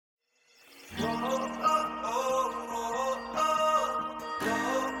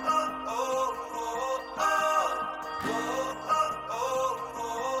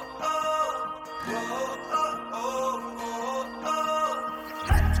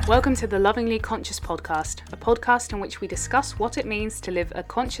Welcome to the Lovingly Conscious podcast, a podcast in which we discuss what it means to live a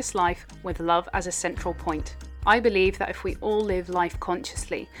conscious life with love as a central point. I believe that if we all live life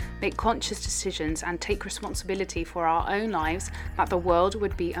consciously, make conscious decisions and take responsibility for our own lives, that the world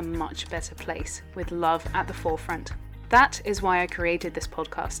would be a much better place, with love at the forefront. That is why I created this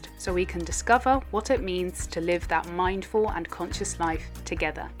podcast, so we can discover what it means to live that mindful and conscious life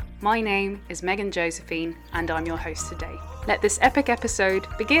together. My name is Megan Josephine, and I'm your host today. Let this epic episode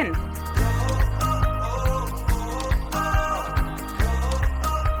begin.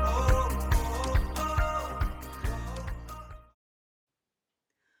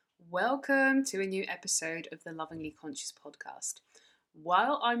 Welcome to a new episode of the Lovingly Conscious podcast.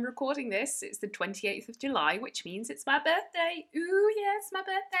 While I'm recording this, it's the 28th of July, which means it's my birthday. Ooh, yes, my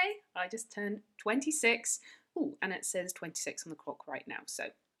birthday. I just turned 26. Ooh, and it says 26 on the clock right now. So,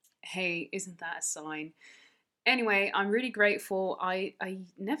 hey, isn't that a sign? Anyway, I'm really grateful. I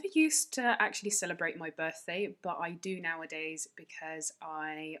never used to actually celebrate my birthday, but I do nowadays because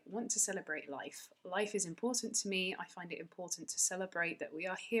I want to celebrate life. Life is important to me. I find it important to celebrate that we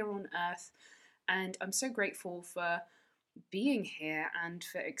are here on Earth, and I'm so grateful for being here and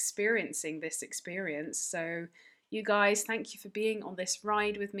for experiencing this experience. So you guys, thank you for being on this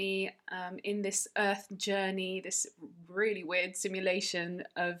ride with me in this Earth journey, this really weird simulation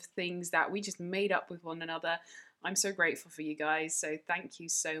of things that we just made up with one another. I'm so grateful for you guys. So thank you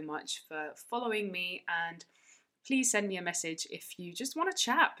so much for following me, and please send me a message if you just want to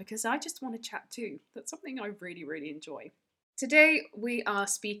chat, because I just want to chat too. That's something I really, really enjoy. Today we are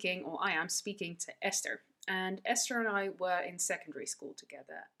speaking, or I am speaking to Esther. And Esther and I were in secondary school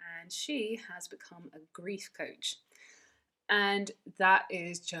together, and she has become a grief coach. And that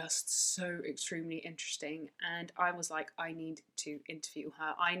is just so extremely interesting. And I was like, I need to interview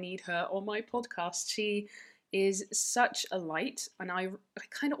her. I need her on my podcast. She is such a light. And I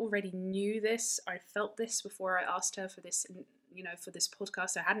kind of already knew this. I felt this before I asked her for this, for this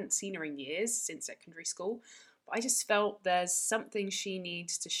podcast. I hadn't seen her in years since secondary school. But I just felt there's something she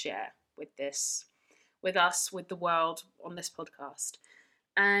needs to share with this, with us, with the world on this podcast.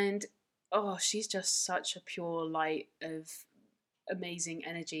 And she's just such a pure light of amazing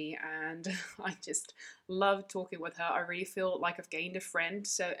energy, and I just love talking with her. I really feel like I've gained a friend.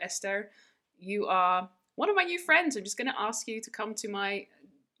 So Esther, you are one of my new friends. I'm just going to ask you to come to my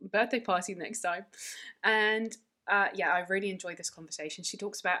birthday party next time. And I really enjoyed this conversation. She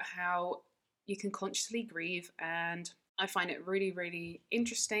talks about how you can consciously grieve, and I find it really, really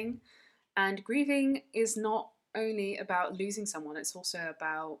interesting. And grieving is not only about losing someone, it's also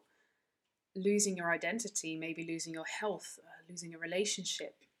about losing your identity, maybe losing your health, losing a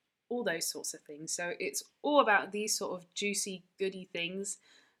relationship, all those sorts of things. So it's all about these sort of juicy, goody things.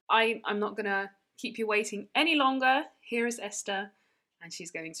 I'm not going to keep you waiting any longer. Here is Esther, and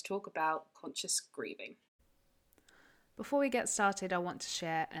she's going to talk about conscious grieving. Before we get started, I want to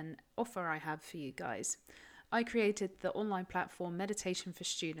share an offer I have for you guys. I created the online platform Meditation for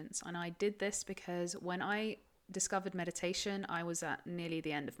Students, and I did this because when I discovered meditation, I was at nearly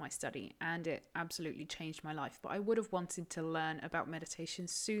the end of my study, and it absolutely changed my life. But I would have wanted to learn about meditation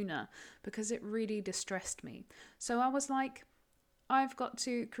sooner because it really distressed me. So I was like, I've got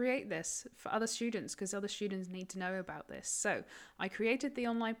to create this for other students because other students need to know about this. So I created the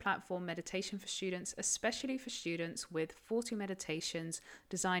online platform Meditation for Students, especially for students, with 40 meditations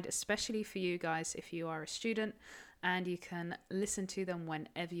designed especially for you guys if you are a student, and you can listen to them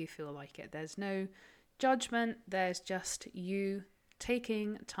whenever you feel like it. There's no judgment, there's just you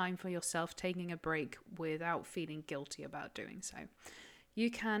taking time for yourself, taking a break without feeling guilty about doing so. You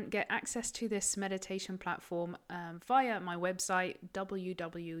can get access to this meditation platform via my website,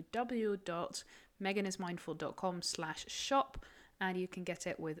 www.meganismindful.com/shop, and you can get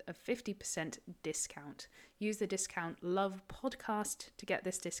it with a 50% discount. Use the discount Love Podcast to get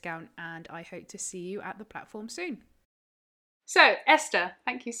this discount, and I hope to see you at the platform soon. So, Esther,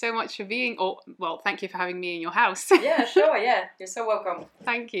 thank you so much for thank you for having me in your house. Yeah, sure, yeah. You're so welcome.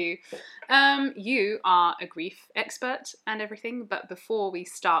 Thank you. You are a grief expert and everything, but before we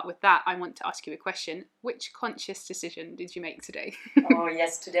start with that, I want to ask you a question. Which conscious decision did you make today? Oh,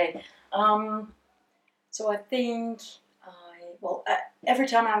 yes, today. So I think every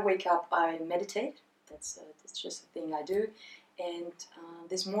time I wake up, I meditate. That's just a thing I do. And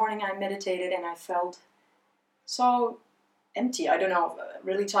this morning I meditated and I felt so empty. I don't know,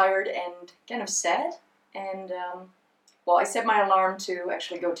 really tired and kind of sad. And I set my alarm to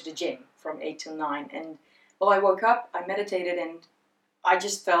actually go to the gym from 8 till 9. And I woke up, I meditated, and I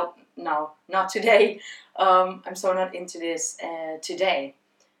just felt, no, not today. I'm so not into this today.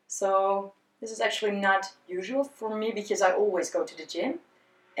 So this is actually not usual for me because I always go to the gym.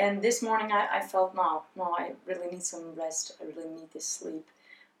 And this morning I felt, no, I really need some rest. I really need this sleep,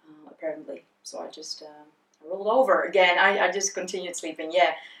 apparently. So I just rolled over again. I just continued sleeping,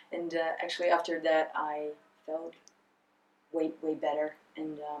 yeah. And actually after that I felt way better.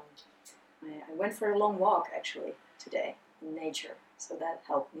 And I went for a long walk actually today in nature. So that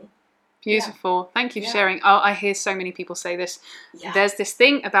helped me. Beautiful. Thank you for Yeah. sharing. Oh, I hear so many people say this. Yeah. There's this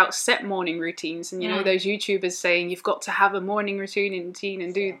thing about set morning routines, and you know those YouTubers saying you've got to have a morning routine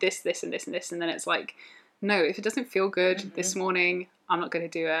and do this, this, and this, and this, and then it's like, no, if it doesn't feel good this morning, I'm not going to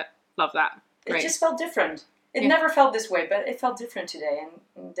do it. Love that. Great. It just felt different. It never felt this way, but it felt different today.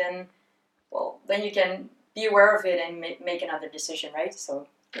 And then, well, then you can be aware of it and make another decision, right? So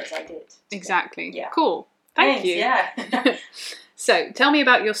yes, I did. Exactly. Yeah. Cool. Thanks, you. Yeah. So, tell me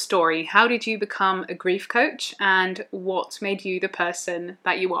about your story. How did you become a grief coach, and what made you the person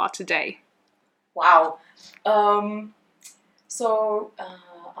that you are today? Wow. So,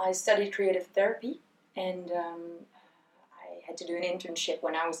 I studied creative therapy, and I had to do an internship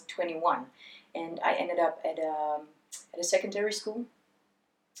when I was 21, and I ended up at a secondary school,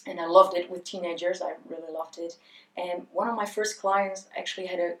 and I loved it with teenagers. I really loved it. And one of my first clients actually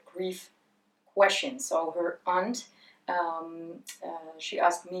had a grief question. So her aunt, she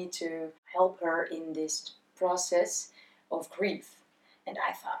asked me to help her in this process of grief. And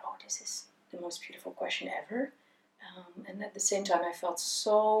I thought, oh, this is the most beautiful question ever. And at the same time, I felt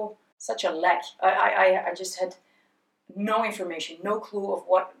such a lack. I just had no information, no clue of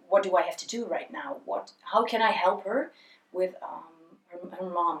what do I have to do right now. How can I help her with her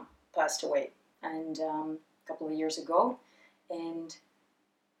mom passed away and a couple of years ago, and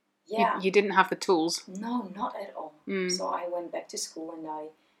yeah, you didn't have the tools. No, not at all. So I went back to school, and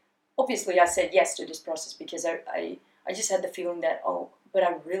I said yes to this process because I just had the feeling that, oh, but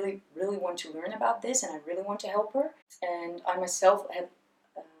I really want to learn about this, and I really want to help her. And I myself had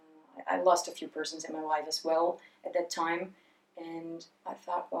I lost a few persons in my life as well at that time, and I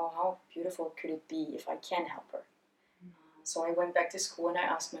thought, well, how beautiful could it be if I can help her? So I went back to school and I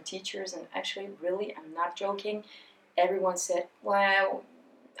asked my teachers, and actually, really, I'm not joking, everyone said, well,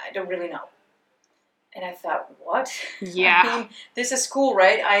 I don't really know. And I thought, what? Yeah. I mean, this is school,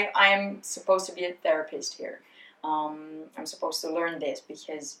 right? I'm supposed to be a therapist here. I'm supposed to learn this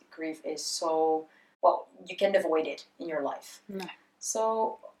because grief is so, well, you can't avoid it in your life. No.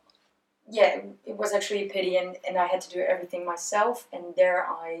 So, yeah, it was actually a pity, and I had to do everything myself. And there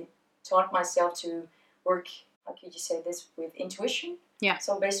I taught myself to work, how could you say this, with intuition. Yeah.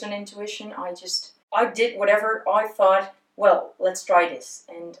 So based on intuition, I did whatever I thought, well, let's try this.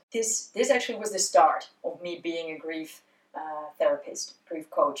 And this actually was the start of me being a grief therapist, grief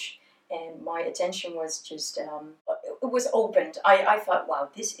coach. And my attention was just, it was opened. I thought, wow,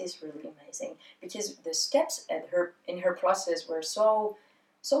 this is really amazing. Because the steps in her process were so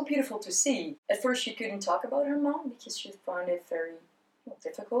beautiful to see. At first, she couldn't talk about her mom because she found it very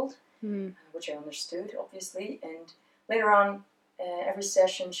difficult, which I understood, obviously. And later on, every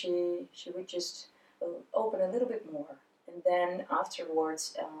session, she would just open a little bit more. And then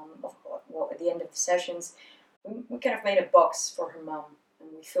afterwards, at the end of the sessions, we kind of made a box for her mom, and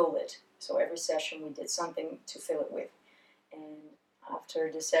we filled it. So every session, we did something to fill it with. And after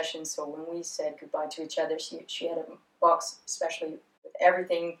the session, so when we said goodbye to each other, she had a box, especially with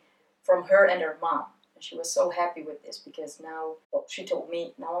everything from her and her mom. And she was so happy with this because now, well, she told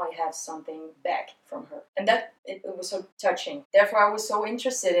me, now I have something back from her. And that, it was so touching. Therefore, I was so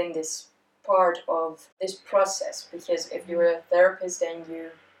interested in this part of this process, because if you're a therapist, then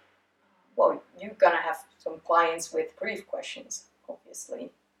you're gonna have some clients with grief questions, obviously.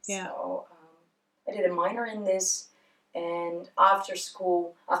 Yeah. So I did a minor in this, and after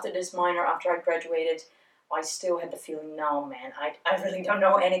school, after this minor, after I graduated, I still had the feeling, no, man, I really don't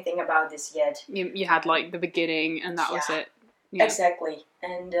know anything about this yet. You had like the beginning, and that was it. Yeah. Exactly.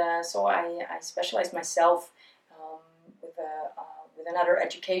 And so I specialized myself with another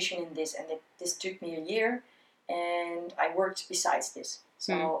education in this, and this took me a year, and I worked besides this.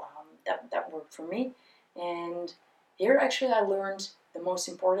 So that worked for me. And here actually I learned the most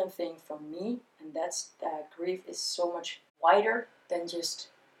important thing for me, and that's that grief is so much wider than just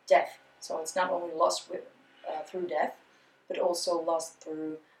death. So it's not only loss through death, but also loss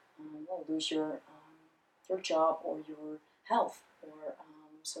through lose your job or your health, or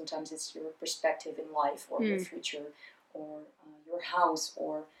sometimes it's your perspective in life or your future, or your house,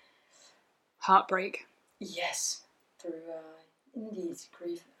 or heartbreak. Yes, through indeed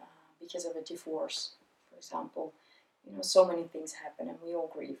grief because of a divorce, for example. So many things happen, and we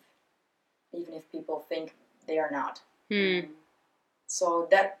all grieve, even if people think they are not. So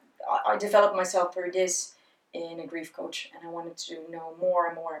that I developed myself through this, in a grief coach, and I wanted to know more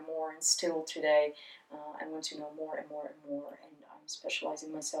and more and more, and still today I want to know more and more and more, and I'm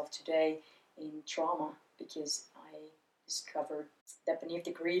specializing myself today in trauma because I discovered that beneath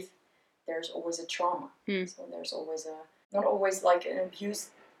the grief there's always a trauma. So there's always not always like an abuse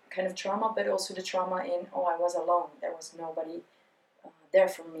kind of trauma, but also the trauma in, oh, I was alone, there was nobody there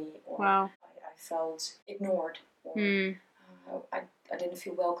for me, or Wow. I felt ignored, or I didn't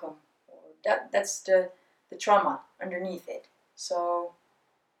feel welcome, or that's the trauma underneath it. So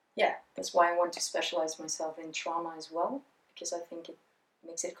yeah, that's why I want to specialize myself in trauma as well, because I think it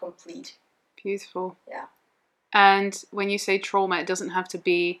makes it complete. Beautiful. Yeah. And when you say trauma, it doesn't have to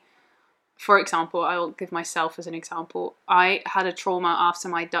be, for example, I'll give myself as an example. I had a trauma after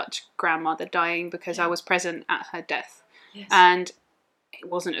my Dutch grandmother dying because I was present at her death. Yes. And it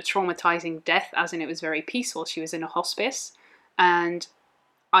wasn't a traumatizing death, as in it was very peaceful. She was in a hospice and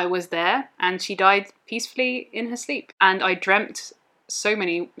I was there, and she died peacefully in her sleep. And I dreamt so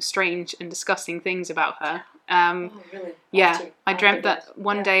many strange and disgusting things about her. Oh, really? Yeah, After I dreamt that death.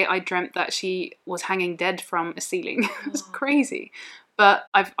 one day I dreamt that she was hanging dead from a ceiling. It was crazy. But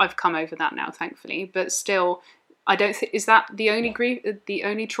I've come over that now, thankfully. But still, I don't think, is that the only grief, the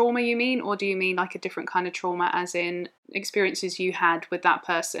only trauma you mean, or do you mean like a different kind of trauma, as in experiences you had with that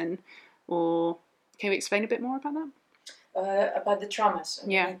person? Or can you explain a bit more about that? About the traumas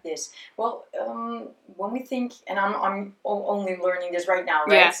underneath this. Well, when we think, and I'm only learning this right now,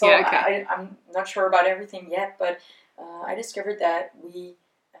 right? Yeah, so yeah, okay. I'm not sure about everything yet, but I discovered that me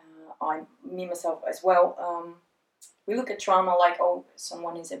myself as well, we look at trauma like, oh,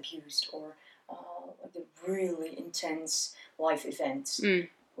 someone is abused, or like the really intense life events,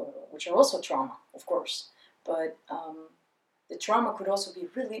 which are also trauma, of course. But the trauma could also be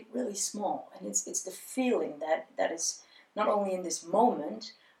really, really small, and it's the feeling that is not only in this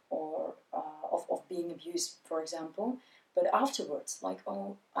moment, or of being abused, for example, but afterwards, like,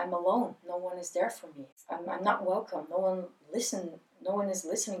 oh, I'm alone, no one is there for me, I'm not welcome, no one is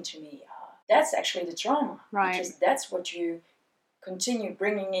listening to me. That's actually the trauma, Right. because that's what you continue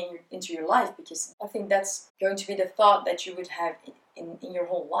bringing into your life, because I think that's going to be the thought that you would have in your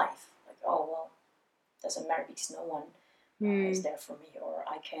whole life, like, oh, well, doesn't matter because no one is there for me, or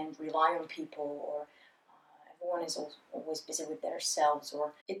I can't rely on people, or everyone is always busy with themselves,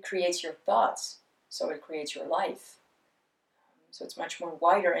 or it creates your thoughts, so it creates your life. So it's much more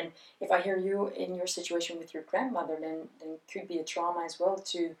wider. And if I hear you in your situation with your grandmother, then it could be a trauma as well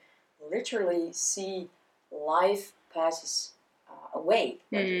to literally see life passes away.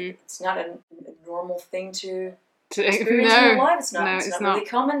 Like it's not a normal thing to experience in your life. It's not really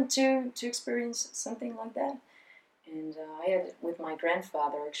common to experience something like that. And I had it with my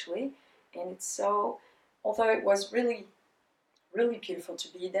grandfather, actually. And it's so, although it was really, really beautiful to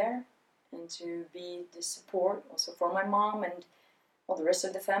be there and to be the support also for my mom and all the rest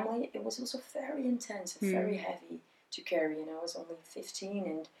of the family, it was also very intense and very heavy to carry. And I was only 15,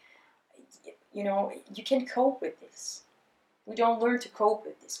 and you can cope with this. We don't learn to cope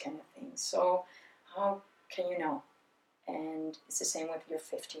with this kind of thing. So how can you know? And it's the same with you're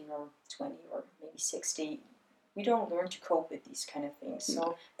 15 or 20 or maybe 60. We don't learn to cope with these kind of things.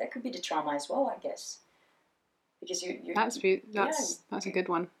 So that could be the trauma as well, I guess. Because that's a good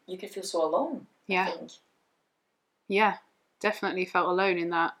one. You could feel so alone. Yeah. I think. Yeah, definitely felt alone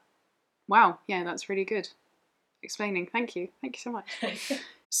in that. Wow, yeah, that's really good explaining. Thank you so much.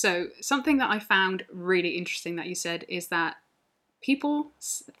 So something that I found really interesting that you said is that people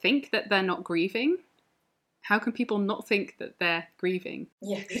think that they're not grieving. How can people not think that they're grieving?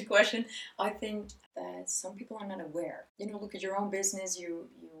 Yeah, good question. I think that some people are not aware. Look at your own business. You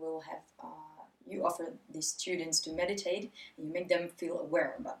will have you offer these students to meditate, and you make them feel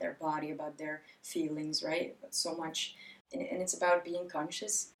aware about their body, about their feelings, right? But so much, and it's about being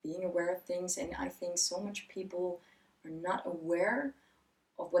conscious, being aware of things. And I think so much people are not aware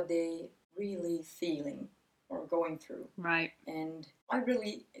of what they really feeling or going through. Right. And I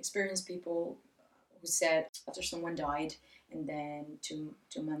really experienced people who said after someone died and then two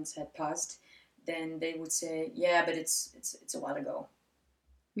months had passed, then they would say, yeah, but it's a while ago.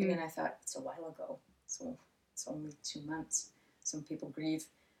 And then I thought, it's a while ago, so it's only 2 months. Some people grieve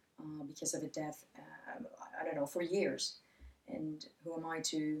because of a death, I don't know, for years. And who am I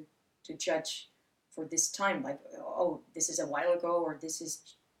to judge for this time? Like, oh, this is a while ago, or this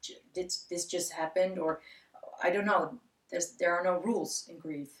just happened, or I don't know. There are no rules in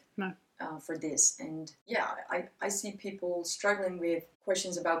grief. No. For this. And yeah, I see people struggling with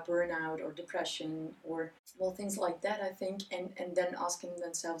questions about burnout or depression or things like that, I think, and then asking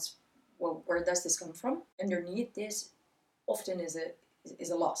themselves, well, where does this come from? Underneath this often is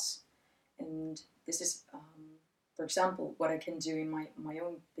a loss, and this is, for example, what I can do in my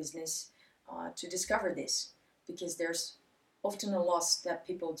own business to discover this, because there's often a loss that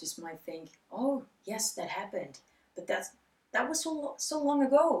people just might think, oh yes, that happened, but that was so long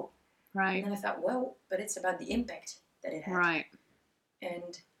ago. Right. And then I thought, well, but it's about the impact that it had. Right.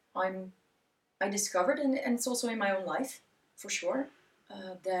 And I discovered, and it's also in my own life, for sure,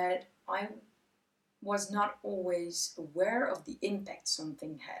 that I was not always aware of the impact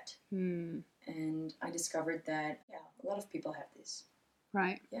something had. And I discovered that, a lot of people have this.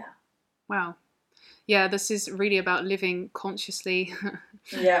 Right. Yeah. Wow. Yeah, this is really about living consciously.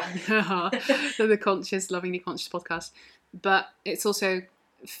 Yeah. The Conscious, Lovingly Conscious podcast. But it's also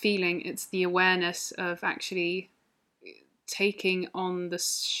feeling, it's the awareness of actually taking on the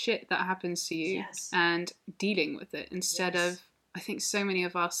shit that happens to you and dealing with it instead of, I think so many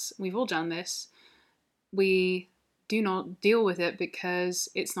of us, we've all done this, we do not deal with it because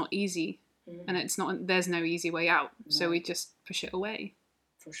it's not easy and there's no easy way out. No. So we just push it away.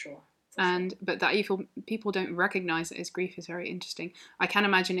 For sure. But that people don't recognize it as grief is very interesting. I can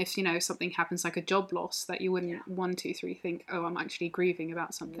imagine if, something happens like a job loss, that you wouldn't 1, 2, 3 think, oh, I'm actually grieving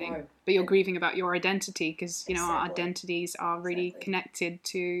about something. No. But you're grieving about your identity because, our identities are really connected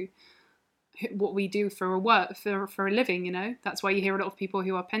to what we do for a living, That's why you hear a lot of people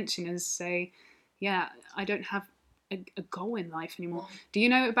who are pensioners say, yeah, I don't have a goal in life anymore. No. Do you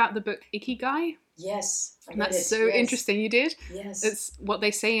know about the book Ikigai? Yes. That's so interesting. You did? Yes. It's what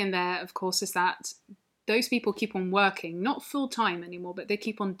they say in there, of course, is that those people keep on working, not full time anymore, but they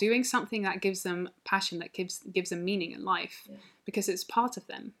keep on doing something that gives them passion, that gives them meaning in life, because it's part of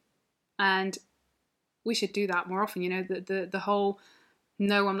them. And we should do that more often. The whole,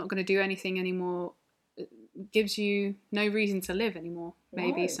 no, I'm not going to do anything anymore, gives you no reason to live anymore.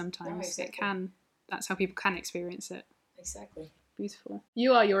 Maybe sometimes it can. That's how people can experience it. Exactly. Beautiful.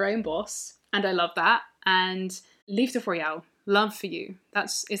 You are your own boss, and I love that. And Liefde voor jou, love for you.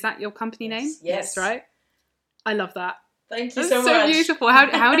 Is that your company name? Yes. Right? I love that. Thank you so much. So beautiful.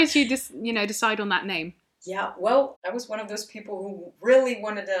 How did you decide on that name? Yeah, well, I was one of those people who really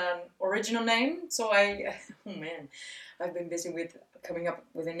wanted an original name. So I've been busy with coming up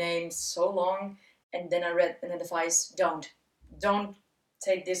with a name so long, and then I read an advice: don't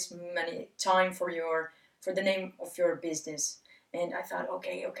take this many time for the name of your business. And I thought,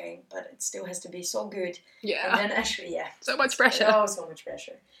 okay, but it still has to be so good. Yeah. And then actually, so much pressure. Oh, so much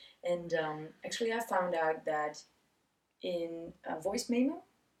pressure. And actually, I found out that in a voice memo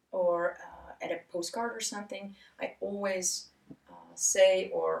or at a postcard or something, I always say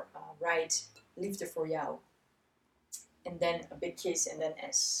or write Liefde voor jou. And then a big kiss and then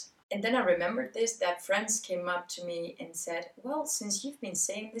S. And then I remembered that friends came up to me and said, well, since you've been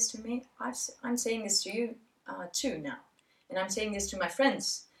saying this to me, I'm saying this to you too now. And I'm saying this to my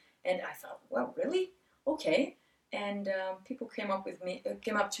friends. And I thought, well, really? Okay. And people came up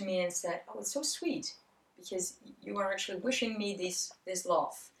to me and said, oh, it's so sweet, because you are actually wishing me this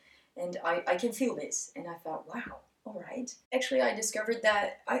love. And I can feel this. And I thought, wow, all right. Actually, I discovered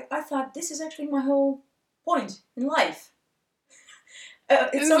that I thought this is actually my whole point in life.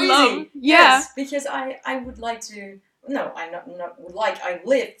 It's so easy. Yeah. Yes, because I would like to. No, I not would like. I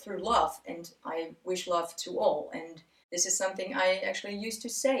live through love, and I wish love to all. And this is something I actually used to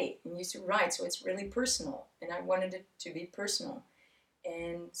say and used to write. So it's really personal, and I wanted it to be personal.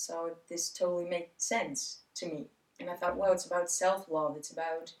 And so this totally made sense to me. And I thought, well, it's about self-love. It's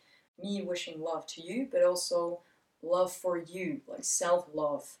about me wishing love to you, but also love for you, like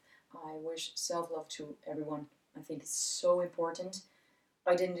self-love. I wish self-love to everyone. I think it's so important.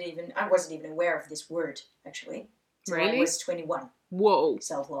 I wasn't even aware of this word, actually. Really? I was 21. Whoa.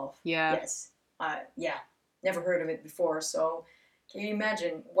 Self-love. Yeah. Yes. Never heard of it before. So can you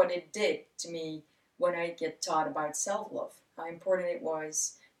imagine what it did to me when I get taught about self-love? How important it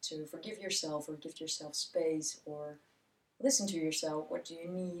was to forgive yourself or give yourself space or listen to yourself. What do you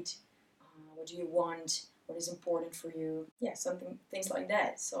need? What do you want? What is important for you? Yeah, things like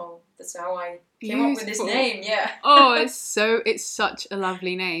that. So that's how I came up with this name. Yeah. Oh, it's such a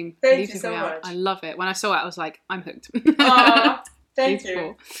lovely name. Thank you so much. I love it. When I saw it, I was like, I'm hooked. Thank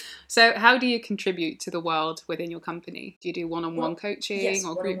you. So how do you contribute to the world within your company? Do you do one-on-one coaching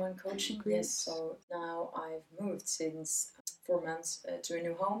or group? One-on-one coaching, groups? Yes. So now I've moved since 4 months to a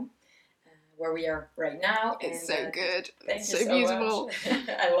new home where we are right now. It's so good. Thank you so beautiful. Much.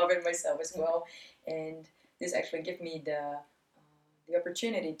 I love it myself as well. And this actually gave me the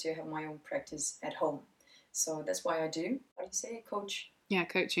opportunity to have my own practice at home. So that's why I do. How do you say it? Coach? Yeah,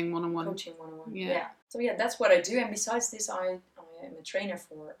 coaching one-on-one. Coaching one-on-one. Yeah. So that's what I do. And besides this, I am a trainer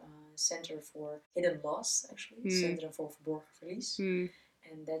for Center for Hidden Loss, actually. Centrum voor Verborgen Verlies.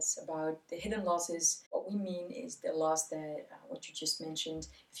 and that's about the hidden losses. What we mean is the loss that, what you just mentioned,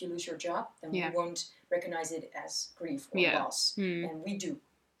 if you lose your job, then we won't recognize it as grief or loss, and we do.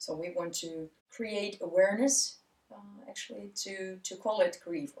 So we want to create awareness, actually, to call it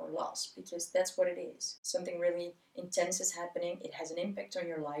grief or loss, because that's what it is. Something really intense is happening. It has an impact on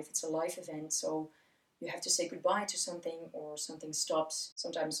your life. It's a life event, so you have to say goodbye to something, or something stops.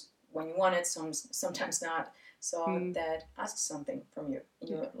 Sometimes when you want it, sometimes not. So that asks something from you in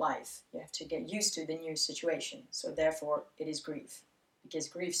your life. You have to get used to the new situation. So therefore, it is grief, because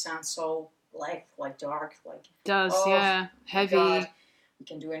grief sounds so black, like dark, like heavy. God, we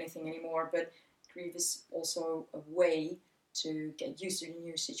can't do anything anymore. But grief is also a way to get used to the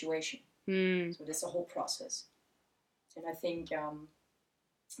new situation. So that's a whole process. And I think,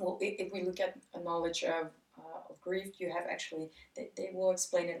 well, if we look at a knowledge of grief, you have actually, they will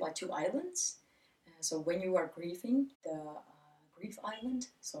explain it like two islands. So when you are grieving, the grief island,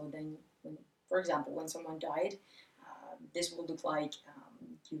 so then, for example, when someone died, this will look like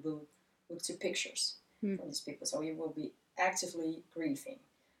you will look to pictures from these people. So you will be actively grieving.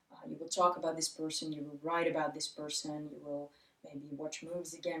 You will talk about this person, you will write about this person, you will maybe watch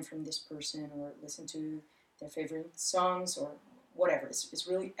movies again from this person, or listen to their favorite songs, or whatever. It's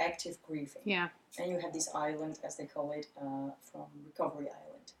really active grieving. Yeah. And you have this island, as they call it, from Recovery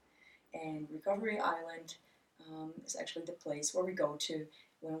Island. And Recovery Island is actually the place where we go to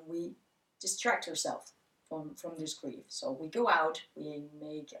when we distract ourselves from this grief. So we go out, we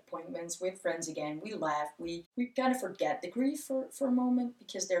make appointments with friends again, we laugh, we kind of forget the grief for a moment,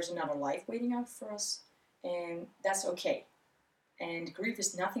 because there's another life waiting out for us, and that's okay. And grief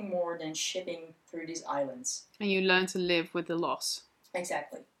is nothing more than shipping through these islands. And you learn to live with the loss.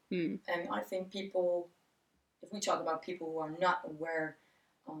 Exactly. And I think people, if we talk about people who are not aware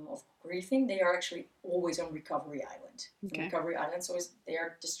of grieving, they are actually always on Recovery Island. Okay. Recovery Island, so they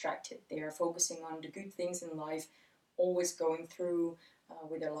are distracted. They are focusing on the good things in life, always going through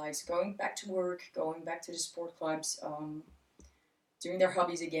with their lives, going back to work, going back to the sport clubs, doing their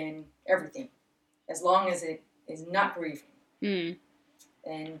hobbies again, everything, as long as it is not grieving.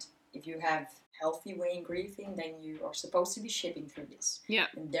 And if you have healthy way in grieving, then you are supposed to be shipping through this. Yeah.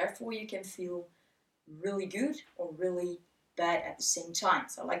 And therefore you can feel really good or really bad at the same time.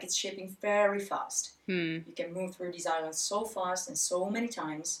 So like it's shipping very fast. You can move through these islands so fast and so many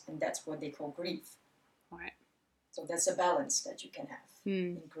times, and that's what they call grief. Right. So that's a balance that you can have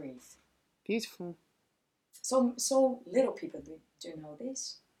in grief. Beautiful. So little people do know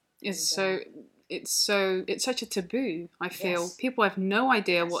this. It's such a taboo, I feel. Yes. People have no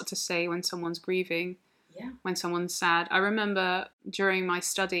idea what to say when someone's grieving, when someone's sad. I remember during my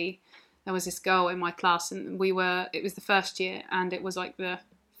study, there was this girl in my class, and it was the first year, and it was like the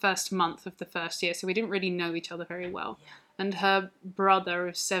first month of the first year, so we didn't really know each other very well. Yeah. And her brother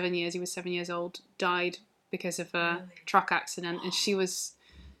of 7 years, he was 7 years old, died because of a truck accident, and she was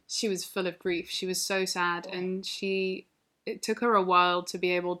full of grief. She was so sad, and it took her a while to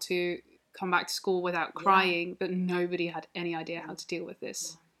be able to come back to school without crying, but nobody had any idea how to deal with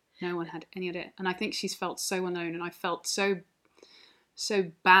this. No one had any idea. And I think she's felt so alone, and I felt so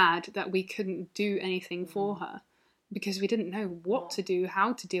bad that we couldn't do anything for her, because we didn't know what to do,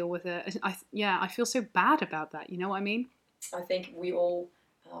 how to deal with it. I feel so bad about that. You know what I mean? I think we all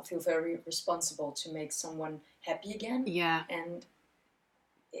feel very responsible to make someone happy again. Yeah. And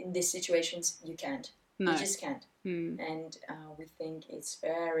in these situations, you can't. No. You just can't. And we think it's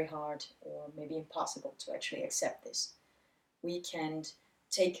very hard or maybe impossible to actually accept this. We can't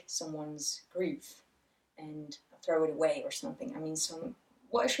take someone's grief and throw it away or something. I mean,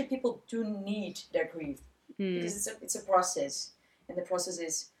 actually people do need their grief, because it's a process, and the process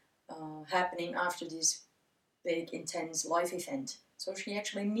is happening after this big, intense life event. So she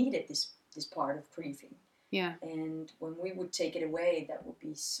actually needed this part of grieving. Yeah. And when we would take it away,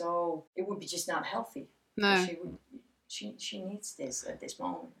 it would be just not healthy. No. She needs this at this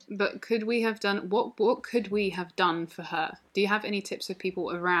moment. But could we have done, what could we have done for her? Do you have any tips for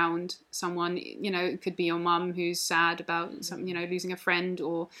people around someone, it could be your mum who's sad about something, losing a friend,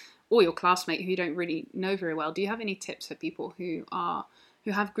 or your classmate who you don't really know very well? Do you have any tips for people who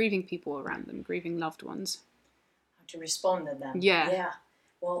have grieving people around them, grieving loved ones? How to respond to them? Yeah.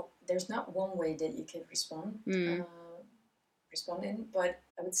 Well, there's not one way that you can respond in, but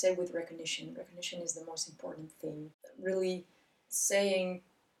I would say with recognition. Recognition is the most important thing. Really saying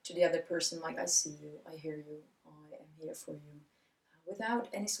to the other person, like, I see you, I hear you, I am here for you, without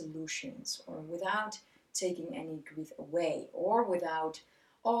any solutions, or without taking any grief away, or without,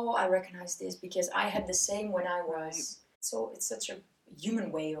 I recognize this because I had the same when I was. So it's such a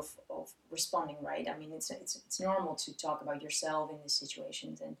human way of responding, right? I mean, it's normal to talk about yourself in these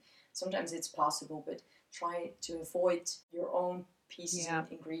situations, and sometimes it's possible, but try to avoid your own pieces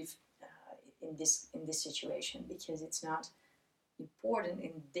in grief in this situation, because it's not important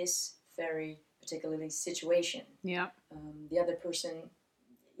in this very particularly situation. Yeah. The other person,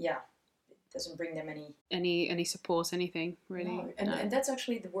 it doesn't bring them any support, anything really. No. And that's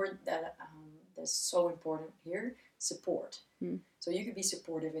actually the word that's so important here: support. So you could be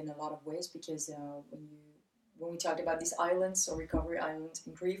supportive in a lot of ways, because when we talked about these islands, or recovery island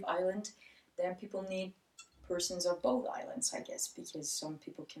and grief island, then people need persons of both islands, I guess, because some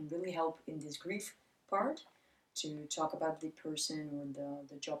people can really help in this grief part, to talk about the person or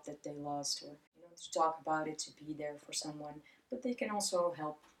the job that they lost, or to talk about it, to be there for someone. But they can also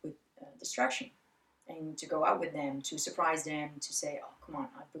help with distraction, and to go out with them, to surprise them, to say, oh, come on,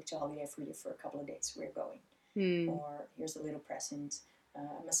 I booked a holiday for you for a couple of days, we're going. Or here's a little present,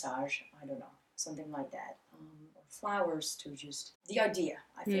 a massage, I don't know, something like that. Or flowers, to just, the idea,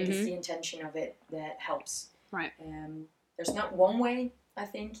 I think it's the intention of it that helps. Right. There's not one way, I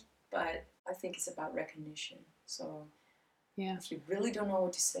think, but I think it's about recognition. So if you really don't know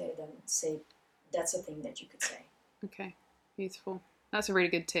what to say, then say, that's a thing that you could say. Okay, beautiful. That's a really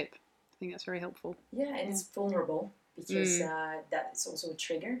good tip. I think that's very helpful. Yeah, and it's vulnerable, because that's also a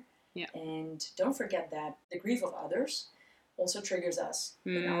trigger. Yeah. And don't forget that the grief of others also triggers us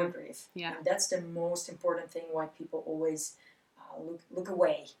in our grief. Yeah. And that's the most important thing, why people always look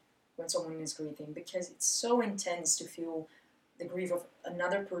away when someone is grieving, because it's so intense to feel the grief of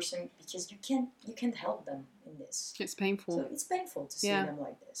another person, because you can't help them in this. It's painful. So it's painful to see them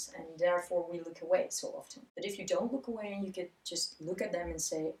like this, and therefore we look away so often. But if you don't look away, and you could just look at them and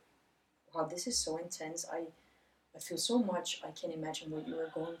say, wow, this is so intense, I feel so much, I can't imagine what you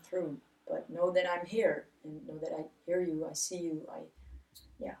are going through, but know that I'm here, and know that I hear you, I see you,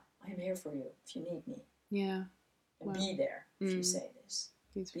 I'm here for you if you need me. Yeah. And be there if you say this.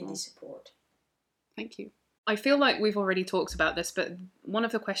 Beautiful. Be the support. Thank you. I feel like we've already talked about this, but one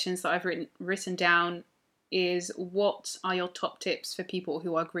of the questions that I've written down is, what are your top tips for people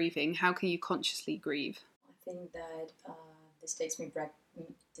who are grieving? How can you consciously grieve? I think that this takes me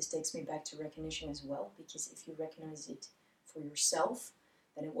back to recognition as well, because if you recognize it for yourself,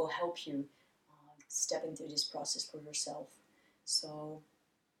 then it will help you step into this process for yourself. So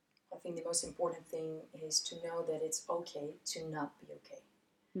I think the most important thing is to know that it's okay to not be okay.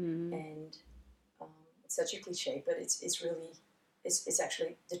 And it's such a cliche, but it's really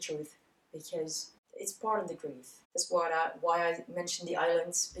actually the truth, because it's part of the grief. That's why I mentioned the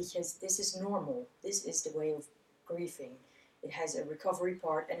islands, because this is normal. This is the way of grieving. It has a recovery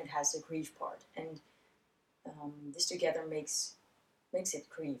part and it has a grief part, and this together makes it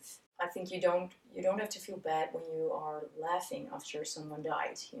grief. I think you don't have to feel bad when you are laughing after someone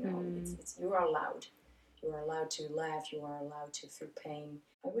died. You are allowed. You are allowed to laugh. You are allowed to feel pain.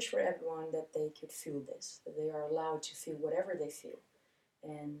 I wish for everyone that they could feel this, that they are allowed to feel whatever they feel,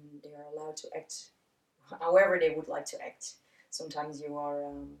 and they are allowed to act however they would like to act. Sometimes you are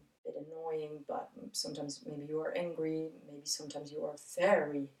a bit annoying, but sometimes maybe you are angry, maybe sometimes you are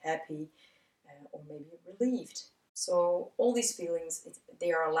very happy, or maybe relieved. So all these feelings,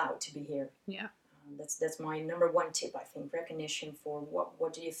 they are allowed to be here. Yeah. That's my number one tip, I think. Recognition for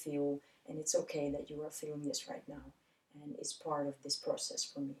what do you feel, and it's okay that you are feeling this right now, and it's part of this process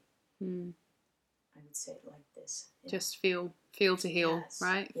for me. I would say it like this. Yeah. Just feel to heal,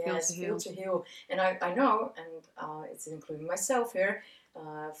 right? Yes, feel to heal. And I know, and it's including myself here,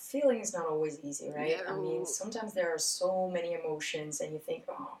 feeling is not always easy, right? No. I mean, sometimes there are so many emotions, and you think,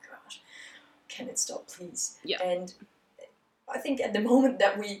 oh gosh, can it stop, please? Yeah. And I think at the moment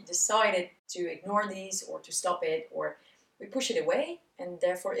that we decided to ignore these, or to stop it, or we push it away, and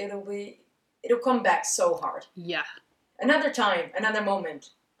therefore it'll come back so hard. Yeah. Another time, another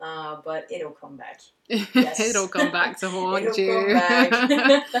moment. But it'll come back. Yes. It'll come back to haunt you. It'll come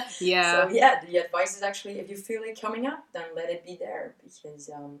back. Yeah. So yeah, the advice is actually, if you feel it coming up, then let it be there, because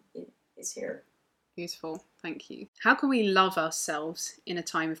it's here. Beautiful. Thank you. How can we love ourselves in a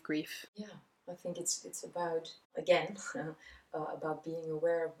time of grief? Yeah, I think it's about, again, about being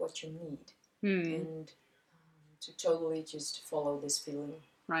aware of what you need, and to totally just follow this feeling.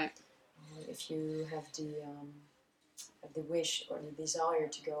 Right. If you have the wish or the desire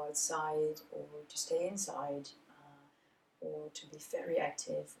to go outside, or to stay inside, or to be very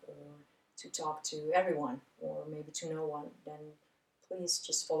active, or to talk to everyone, or maybe to no one, then please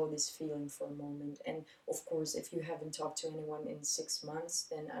just follow this feeling for a moment. And of course, if you haven't talked to anyone in 6 months,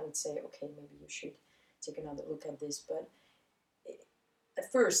 then I would say, okay, maybe you should take another look at this. But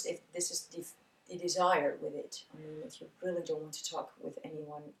at first, if this is the the desire with it. I mean, if you really don't want to talk with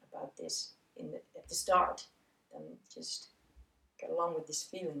anyone about this at the start, then just get along with this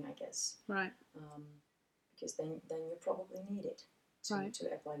feeling, I guess. Right. Because then you probably need it to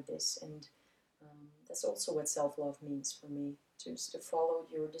act like this. And that's also what self-love means for me, just to follow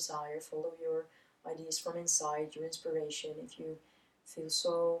your desire, follow your ideas from inside, your inspiration. If you feel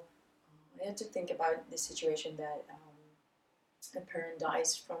so... I had to think about this situation that a parent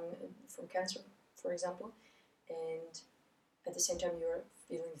dies from cancer, for example, and at the same time you're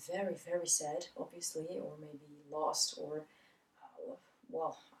feeling very, very sad, obviously, or maybe lost, or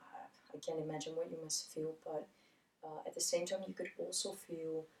I can't imagine what you must feel, but at the same time you could also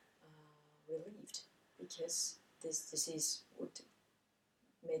feel relieved, because this disease would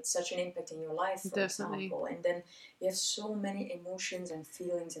made such an impact in your life, for example, and then you have so many emotions and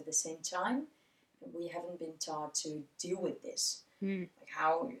feelings at the same time, and we haven't been taught to deal with this. Like,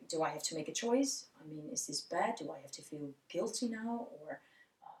 how do I have to make a choice? I mean, is this bad? Do I have to feel guilty now, or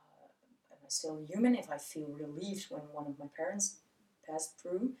am I still human if I feel relieved when one of my parents passed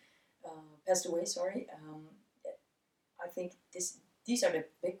away? Sorry. I think these are the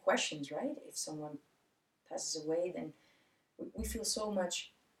big questions, right? If someone passes away, then we feel so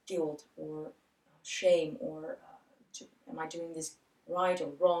much guilt or shame, or am I doing this right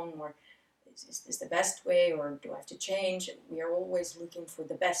or wrong, or is this the best way, or do I have to change? We are always looking for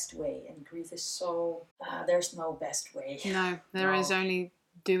the best way, and grief is so... there's no best way. No, there is only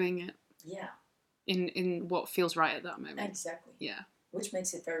doing it. Yeah. In what feels right at that moment. Exactly. Yeah. Which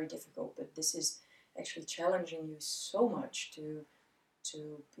makes it very difficult, but this is actually challenging you so much to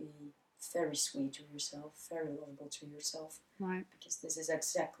be very sweet to yourself, very lovable to yourself. Right. Because this is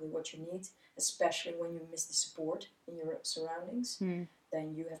exactly what you need, especially when you miss the support in your surroundings.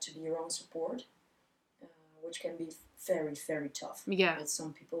 Then you have to be your own support, which can be very, very tough. Yeah. But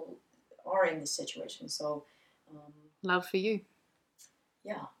some people are in this situation, so... love for you.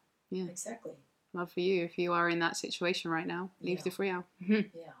 Yeah. Yeah. Exactly. Love for you. If you are in that situation right now, leave the free out. Yeah,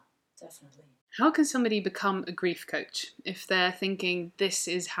 definitely. How can somebody become a grief coach if they're thinking, this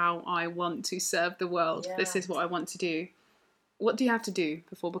is how I want to serve the world, this is what I want to do? What do you have to do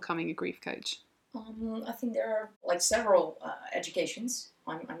before becoming a grief coach? I think there are like several educations.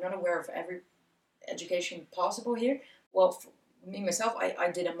 I'm not aware of every education possible here. Well, for me myself, I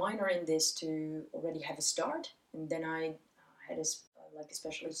did a minor in this to already have a start, and then I had a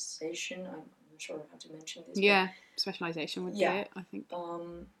specialization. I'm not sure how to mention this. Yeah, specialization would be it, I think.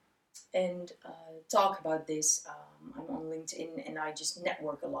 And talk about this. I'm on LinkedIn, and I just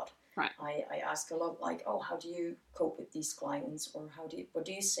network a lot. Right. I ask a lot, like, how do you cope with these clients, or what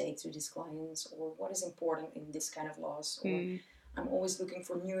do you say to these clients, or what is important in this kind of loss, or I'm always looking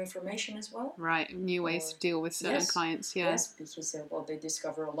for new information as well. Right, new ways to deal with certain clients, yeah. Yes, because they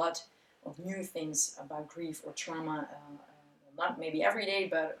discover a lot of new things about grief or trauma, not maybe every day,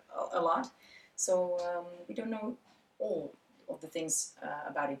 but a lot. So we don't know all of the things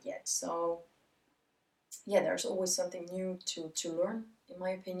about it yet. So yeah, there's always something new to learn, in my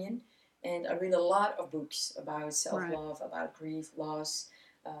opinion. And I read a lot of books about self-love, about grief, loss,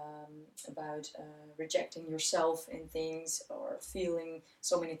 about rejecting yourself in things, or feeling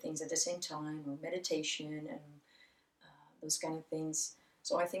so many things at the same time, or meditation, and those kind of things.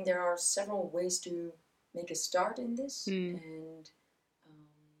 So I think there are several ways to make a start in this. And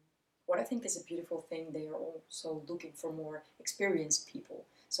what I think is a beautiful thing, they are also looking for more experienced people.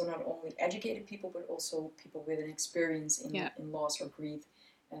 So not only educated people, but also people with an experience in loss or grief,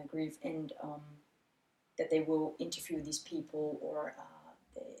 and that they will interview these people, or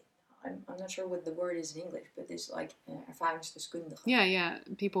I'm not sure what the word is in English, but it's like ervaringsdeskundigen. Yeah,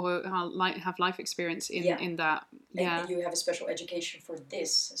 people who have life experience in that. Yeah. And you have a special education for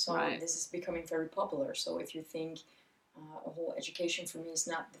this, so this is becoming very popular. So if you think a whole education for me is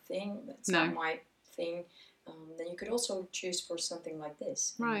not the thing, it's not my thing, then you could also choose for something like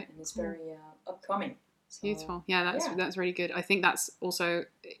this. Right. And it's very upcoming. So, beautiful. Yeah, that's really good. I think that's also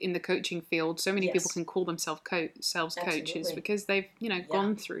in the coaching field. So many people can call themselves coaches because they've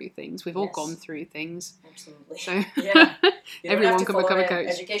gone through things. We've all gone through things. Absolutely. So everyone can become a coach.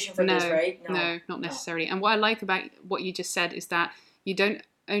 Education for this, right? No, not necessarily. And what I like about what you just said is that you don't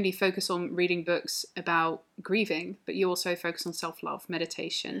only focus on reading books about grieving, but you also focus on self-love,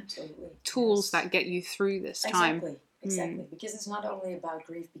 meditation, tools that get you through this time. Exactly. Because it's not only about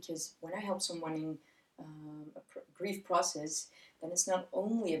grief. Because when I help someone in grief process, then it's not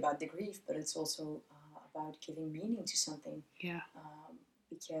only about the grief, but it's also about giving meaning to something. Yeah.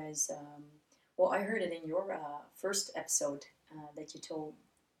 Because I heard it in your first episode that you told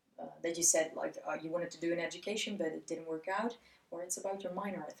that you said, like, you wanted to do an education, but it didn't work out. or it's about your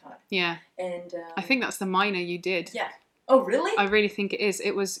minor, I thought. Yeah. And I think that's the minor you did. Yeah. Oh, really? I really think it is.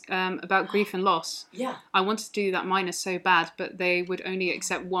 It was about grief and loss. Yeah. I wanted to do that minor so bad, but they would only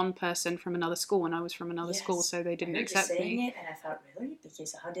accept one person from another school, and I was from another school, so they didn't accept you saying me. It, and I thought, really?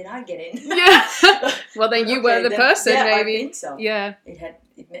 Because how did I get in? Yeah. Well, then you were the person, yeah, maybe. I think so. Yeah.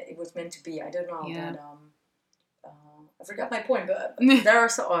 It was meant to be. I don't know. Yeah. But, I forgot my point, but there are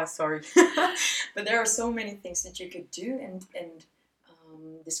sorry. But there are so many things that you could do and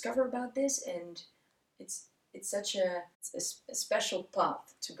discover about this, and it's such a special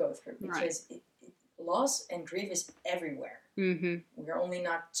path to go through, because loss and grief is everywhere. Mm-hmm. We're only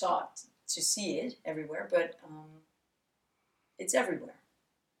not taught to see it everywhere, but it's everywhere.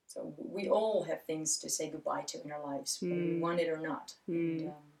 So we all have things to say goodbye to in our lives, whether we want it or not.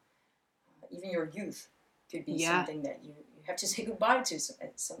 And even your youth could be something that you have to say goodbye to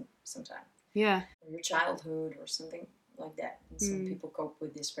at some time. Yeah. Or your childhood or something like that. And some people cope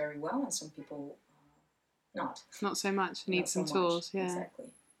with this very well, and some people not. Not so much. Need some tools. Yeah. Exactly.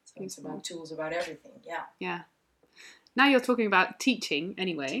 So it's about tools about everything. Yeah. Yeah. Now you're talking about teaching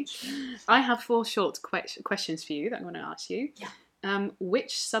anyway. I have 4 short questions for you that I'm going to ask you. Yeah.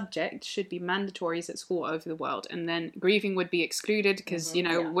 Which subject should be mandatories at school over the world? And then grieving would be excluded because,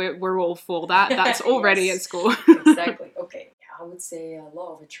 we're all for that. That's already at school. Exactly. Okay. I would say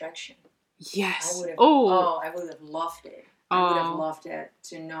law of attraction. Yes. I would have loved it. I would have loved it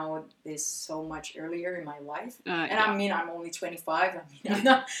to know this so much earlier in my life. And I mean, I'm only 25. I mean, I'm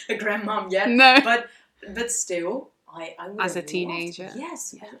not a grandmom yet. No. But still, I would as have a teenager.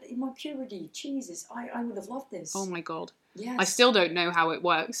 Yes. Yeah. In my puberty. Jesus, I would have loved this. Oh my God. Yes. I still don't know how it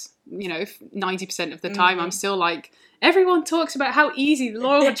works. 90% of the time I'm still like, everyone talks about how easy the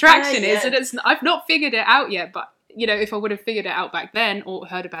law of attraction is, and I've not figured it out yet, but if I would have figured it out back then or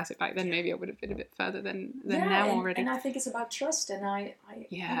heard about it back then, maybe I would have been a bit further than now already. And I think it's about trust, and I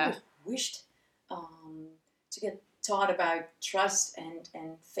would have wished to get taught about trust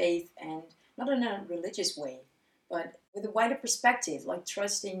and faith, and not in a religious way, but with a wider perspective, like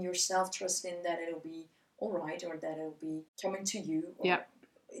trusting yourself, trusting that it'll be all right, or that it'll be coming to you, or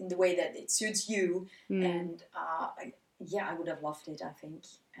in the way that it suits you. And I would have loved it, I think.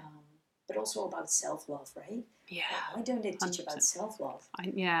 But also about self-love, right? Yeah. Why don't they teach 100%. About self-love?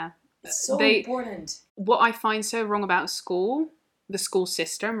 It's so important. What I find so wrong about school, the school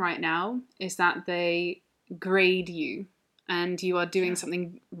system right now, is that they grade you and you are doing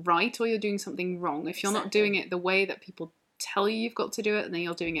something right or you're doing something wrong. If you're not doing it the way that people tell you you've got to do it, then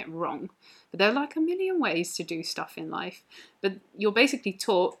you're doing it wrong. But there are like a million ways to do stuff in life. But you're basically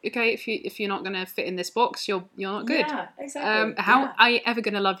taught, okay, if you're not going to fit in this box, you're not good. Yeah, exactly. How are you ever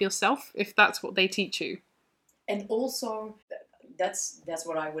going to love yourself if that's what they teach you? And also, that's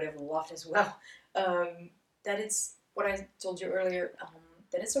what I would have loved as well. That it's what I told you earlier.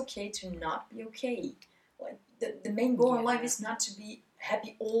 That it's okay to not be okay. Like the main goal in life is not to be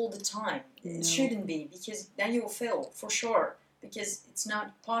happy all the time. No. It shouldn't be, because then you will fail for sure. Because it's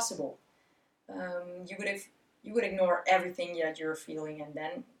not possible. You would ignore everything that you're feeling, and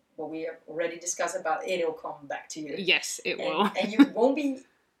then what we have already discussed about it'll come back to you. Yes, it will. And you won't be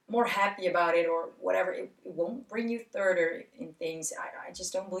more happy about it or whatever. It won't bring you further in things. I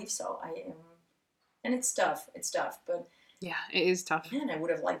just don't believe so. And it's tough. But yeah, it is tough. Man, I would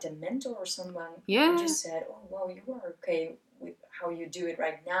have liked a mentor or someone who just said, "Oh, well, you are okay with how you do it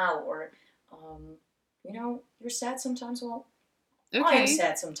right now," or you're sad sometimes. Well, okay. I am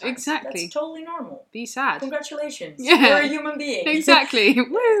sad sometimes. Exactly. That's totally normal. Be sad. Congratulations. Yeah. You're a human being. Exactly.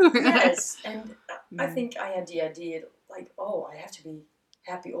 Woo. Yes. And I think I had the idea, like, I have to be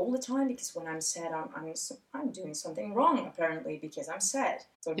happy all the time, because when I'm sad, I'm doing something wrong, apparently, because I'm sad.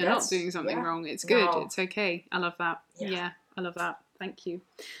 So you're not doing something wrong. It's good. No. It's okay. I love that. Yeah, I love that. Thank you.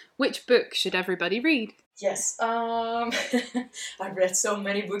 Which book should everybody read? Yes. I've read so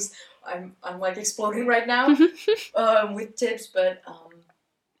many books. I'm like exploding right now with tips, but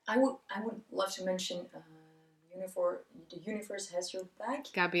I would love to mention The Universe Has Your Back.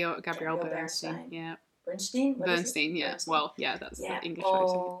 Gabrielle Bernstein. Yeah. Bernstein? Bernstein, yeah. Bernstein. Well, yeah, that's the English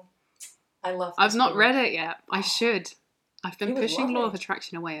version. I love this I've not book. read it yet. I should. I've been pushing Law of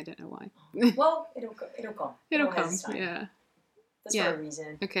Attraction away. I don't know why. Well, it'll come. It'll come, yeah. That's for a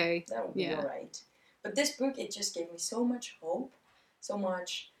reason. Okay. That will be alright. But this book, it just gave me so much hope, so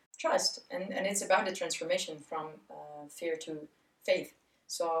much trust. And it's about the transformation from fear to faith.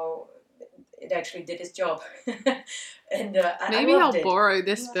 So it actually did its job. And maybe I I'll borrow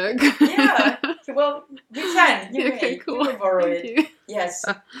this book. Yeah. Well, you can. Okay, cool. You can borrow Thank it. You. Yes.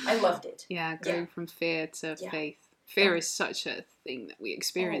 I loved it. Yeah, going from fear to faith. Fear is such a thing that we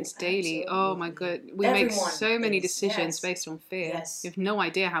experience daily. Oh my absolutely. god, we make so many is, decisions yes. based on fear. Yes. You have no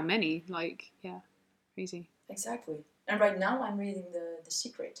idea how many. Like, yeah, crazy. Exactly. And right now I'm reading The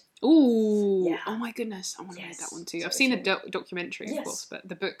Secret. Ooh, Yeah. oh my goodness, I want to read that one too. So I've seen if the you- documentary, of Yes. course, but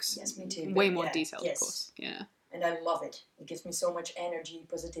the book's Yes, me too. way But more yeah, detailed, yes. of course. Yeah. And I love it. It gives me so much energy,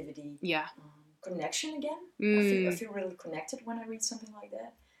 positivity, Yeah. connection again. I Mm. feel really connected when I read something like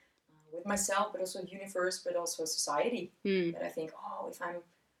that. With myself, but also universe, but also society. Mm. That I think, oh, if I'm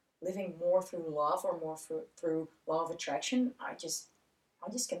living more through love or more through law of attraction, I just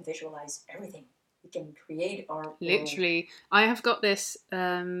can visualize everything. We can create our world. Literally, I have got this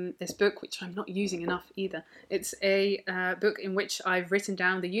this book which I'm not using enough either. It's a book in which I've written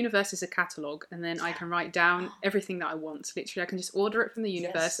down the universe is a catalogue, and then I can write down everything that I want. Literally, I can just order it from the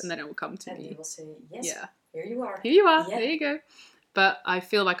universe, Yes. and then it will come to And me. they will say, yes, Yeah, here you are. here you are. Yeah. There you go. But I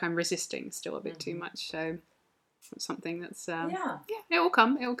feel like I'm resisting still a bit too Mhm. much. So it's something that's Yeah. it will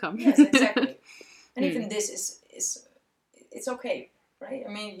come. It will come. Yes, exactly. And even this is it's okay, right? I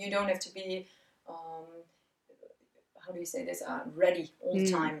mean, you don't have to be how do you say this? Ready all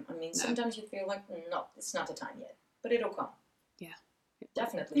the time. I mean, sometimes you feel like, no, it's not the time yet, but it'll come. Yeah.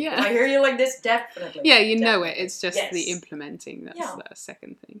 Definitely. Yeah. If I hear you like this, definitely. Yeah, you know it. Definitely. It's just Yes. the implementing that's Yeah. the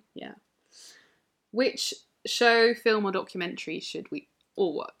second thing. Yeah. Which show, film, or documentary should we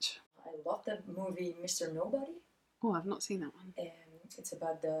all watch? I love the movie Mr. Nobody. Oh, I've not seen that one. It's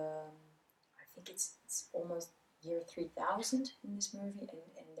about I think it's almost year 3000 in this movie,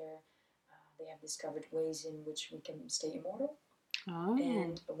 and they have discovered ways in which we can stay immortal. Oh.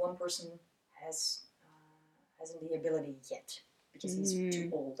 And one person hasn't the ability yet because he's too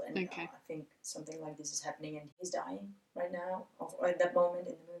old, and Okay. I think something like this is happening, and he's dying right now, or at that moment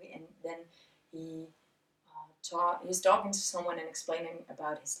in the movie, and then he's talking to someone and explaining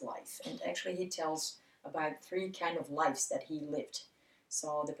about his life, and actually he tells about 3 kind of lives that he lived.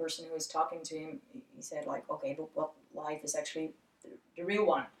 So the person who was talking to him, he said like, okay, but what life is actually the real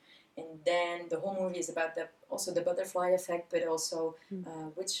one? And then the whole movie is about also the butterfly effect, but also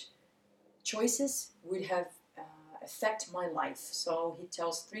which choices would have affect my life. So he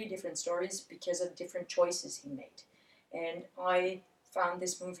tells 3 different stories because of different choices he made. And I found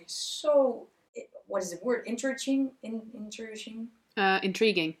this movie so, what is the word? Intriguing?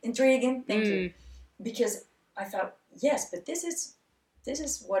 Intriguing, thank you. Because I thought, yes, but this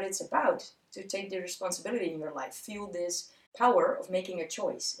is what it's about, to take the responsibility in your life, feel this power of making a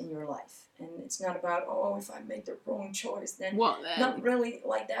choice in your life. And it's not about, oh, if I make the wrong choice, then What then? not really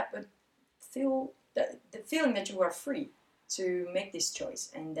like that, but feel the feeling that you are free to make this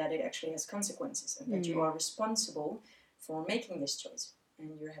choice, and that it actually has consequences, and that you are responsible for making this choice,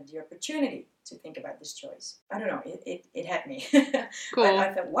 and you have the opportunity to think about this choice. I don't know, it had me. Cool.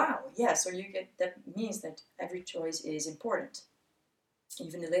 I thought, wow, yeah, so that means that every choice is important,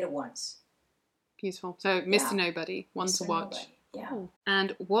 even the little ones. Beautiful. So, Mr. Nobody, one Mr. to watch. Nobody, yeah. Cool.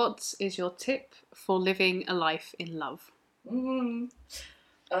 And what is your tip for living a life in love?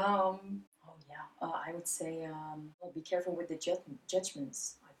 I would say, be careful with the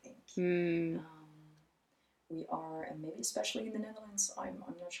judgments, I think. We are, and maybe especially in the Netherlands, I'm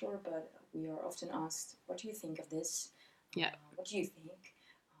not sure, but we are often asked, what do you think of this? Yeah. What do you think?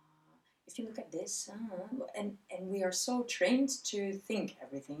 If you look at this, and we are so trained to think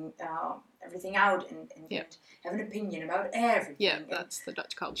everything out and have an opinion about everything. Yeah, that's the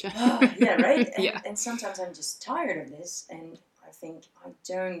Dutch culture. Yeah, right? Yeah. And sometimes I'm just tired of this, and I think I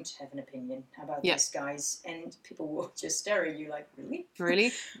don't have an opinion about this, guys, and people will just stare at you like, really?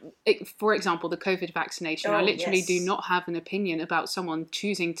 Really? For example, the COVID vaccination. I literally do not have an opinion about someone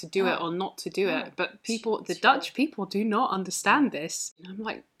choosing to do it or not to do it. But the Dutch people do not understand this. And I'm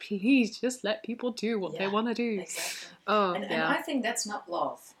like, please just let people do what they want to do. Exactly. Oh, and I think that's not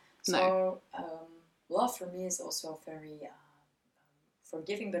love. So love for me is also very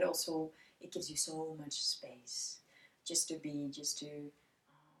forgiving, but also it gives you so much space. Just to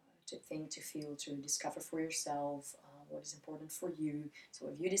think, to feel, to discover for yourself what is important for you. So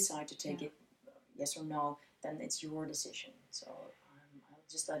if you decide to take it, yes or no, then it's your decision. So I'll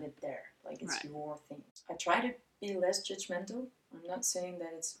just let it there, like it's your thing. I try to be less judgmental. I'm not saying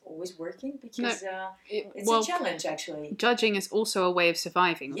that it's always working, because it's a challenge, actually. Judging is also a way of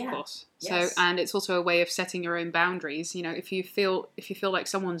surviving, of course. So, and it's also a way of setting your own boundaries. You know, if you feel like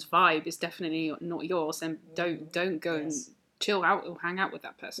someone's vibe is definitely not yours, then don't go and chill out or hang out with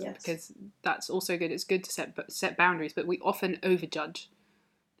that person, because that's also good. It's good to set boundaries, but we often overjudge.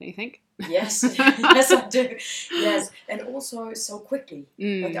 Don't you think? Yes, yes, I do. Yes, and also so quickly.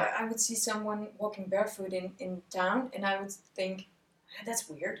 Like I would see someone walking barefoot in town, and I would think, that's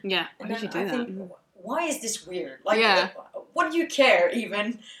weird. Yeah, and why did you do I that? think, why is this weird? Like, Yeah. what do you care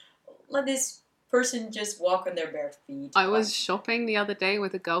even? Let this person just walk on their bare feet. I was shopping the other day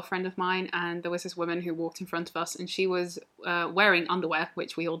with a girlfriend of mine, and there was this woman who walked in front of us, and she was wearing underwear,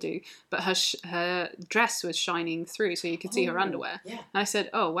 which we all do, but her dress was shining through, so you could see her underwear. Yeah. And I said,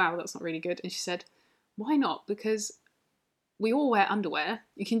 "Oh wow, that's not really good." And she said, "Why not? Because we all wear underwear.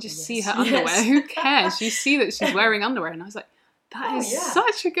 You can just see her underwear. Yes. Who cares? You see that she's wearing underwear." And I was like, that is yeah.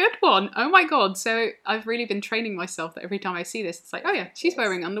 such a good one. Oh my God. So I've really been training myself that every time I see this, it's like, oh yeah, she's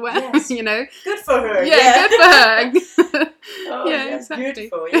wearing underwear, Yes. you know? Good for her. Yeah, good for her. Oh, yeah, yes, exactly.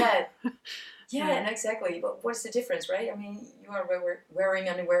 beautiful. Yeah. Yeah, and exactly. But what's the difference, right? I mean, you are wearing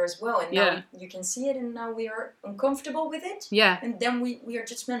underwear as well, and now you can see it, and now we are uncomfortable with it. Yeah. And then we are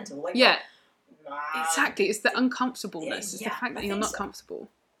judgmental. Like, yeah. Nah. Exactly. It's the uncomfortableness. It's the fact that you're not comfortable.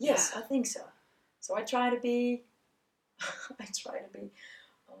 Yes, I think so. So I try to be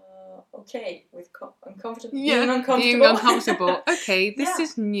okay with uncomfortable. Yeah, being uncomfortable. Okay, this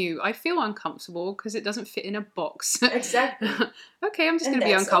is new. I feel uncomfortable because it doesn't fit in a box. Exactly. Okay, I'm just going to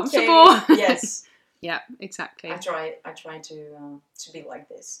be uncomfortable. Okay. Yes. Yeah, exactly. I try to be like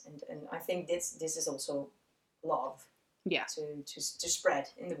this, and I think this is also love. Yeah. To spread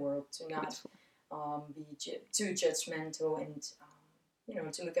in the world, to not be too judgmental,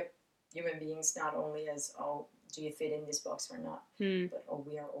 and to look at human beings not only as, oh, do you fit in this box or not, but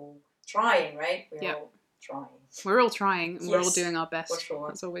we are all trying, right? We're all trying. We're all trying, and we're all doing our best. For sure.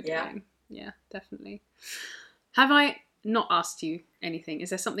 That's all we're doing. Yeah, definitely. Have I not asked you anything? Is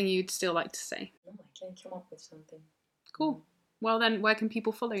there something you'd still like to say? No, I can't come up with something. Cool. Well then, where can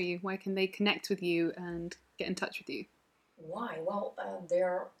people follow you? Where can they connect with you and get in touch with you? Why? Well, they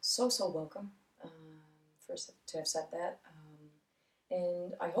are so welcome. First to have said that,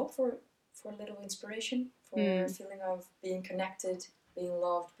 and I hope for a little inspiration, for a feeling of being connected, being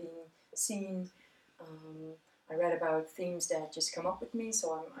loved, being seen. I read about themes that just come up with me,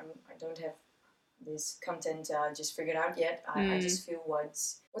 so I don't have this content just figured out yet. I just feel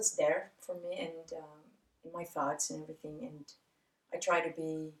what's there for me, and in my thoughts and everything, and I try to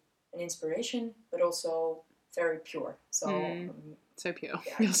be an inspiration, but also very pure. So so pure.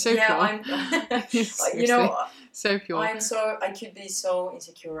 Yeah, You're so pure. I'm so pure. I could be so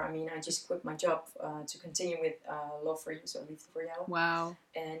insecure. I mean, I just quit my job to continue with Love for You, so Liefde voor jou. Wow.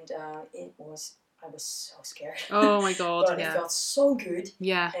 And I was so scared. Oh my God. But it felt so good.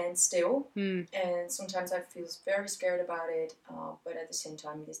 Yeah. And still. And sometimes I feel very scared about it. But at the same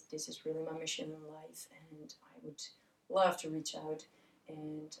time, this is really my mission in life, and I would love to reach out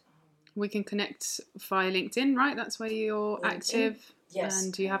and. We can connect via LinkedIn, right? That's where you're active. Yes.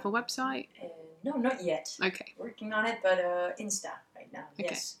 And do you have a website? No, not yet. Okay. Working on it, but Insta right now. Okay.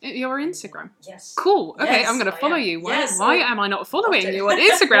 Yes. You're Instagram? Yes. Cool. Okay, yes, I'm going to follow you. Why, yes. why am I not following you on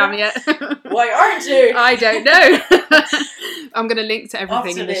Instagram yet? Why aren't you? I don't know. I'm going to link to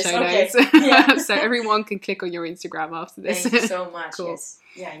everything in the show notes. Yeah. So everyone can click on your Instagram after this. Thank you so much. Cool. Yes.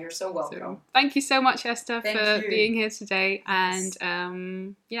 Yeah, you're so welcome. So, thank you so much, Esther, for you. being here today. Yes.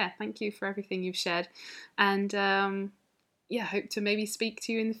 And thank you for everything you've shared. And hope to maybe speak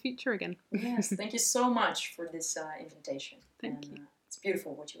to you in the future again. Yes, thank you so much for this invitation. Thank you. It's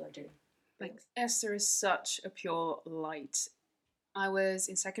beautiful what you are doing. Thanks. Esther is such a pure light. I was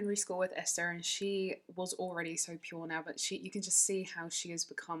in secondary school with Esther, and she was already so pure now, but you can just see how she has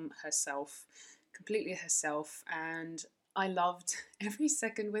become herself, completely herself, and I loved every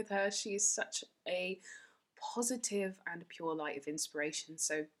second with her. She is such a positive and pure light of inspiration,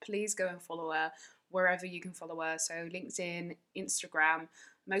 so please go and follow her wherever you can follow her. So LinkedIn, Instagram.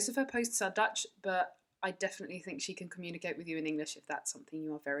 Most of her posts are Dutch, but I definitely think she can communicate with you in English if that's something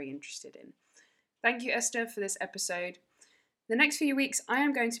you are very interested in. Thank you, Esther, for this episode. The next few weeks I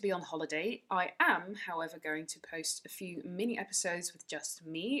am going to be on holiday. I am, however, going to post a few mini episodes with just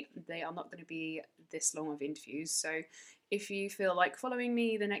me. They are not going to be this long of interviews, so if you feel like following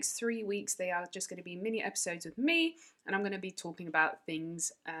me the next 3 weeks, they are just going to be mini episodes with me, and I'm going to be talking about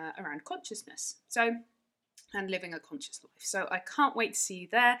things around consciousness and living a conscious life. So I can't wait to see you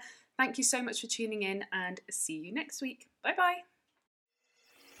there. Thank you so much for tuning in, and see you next week. Bye bye.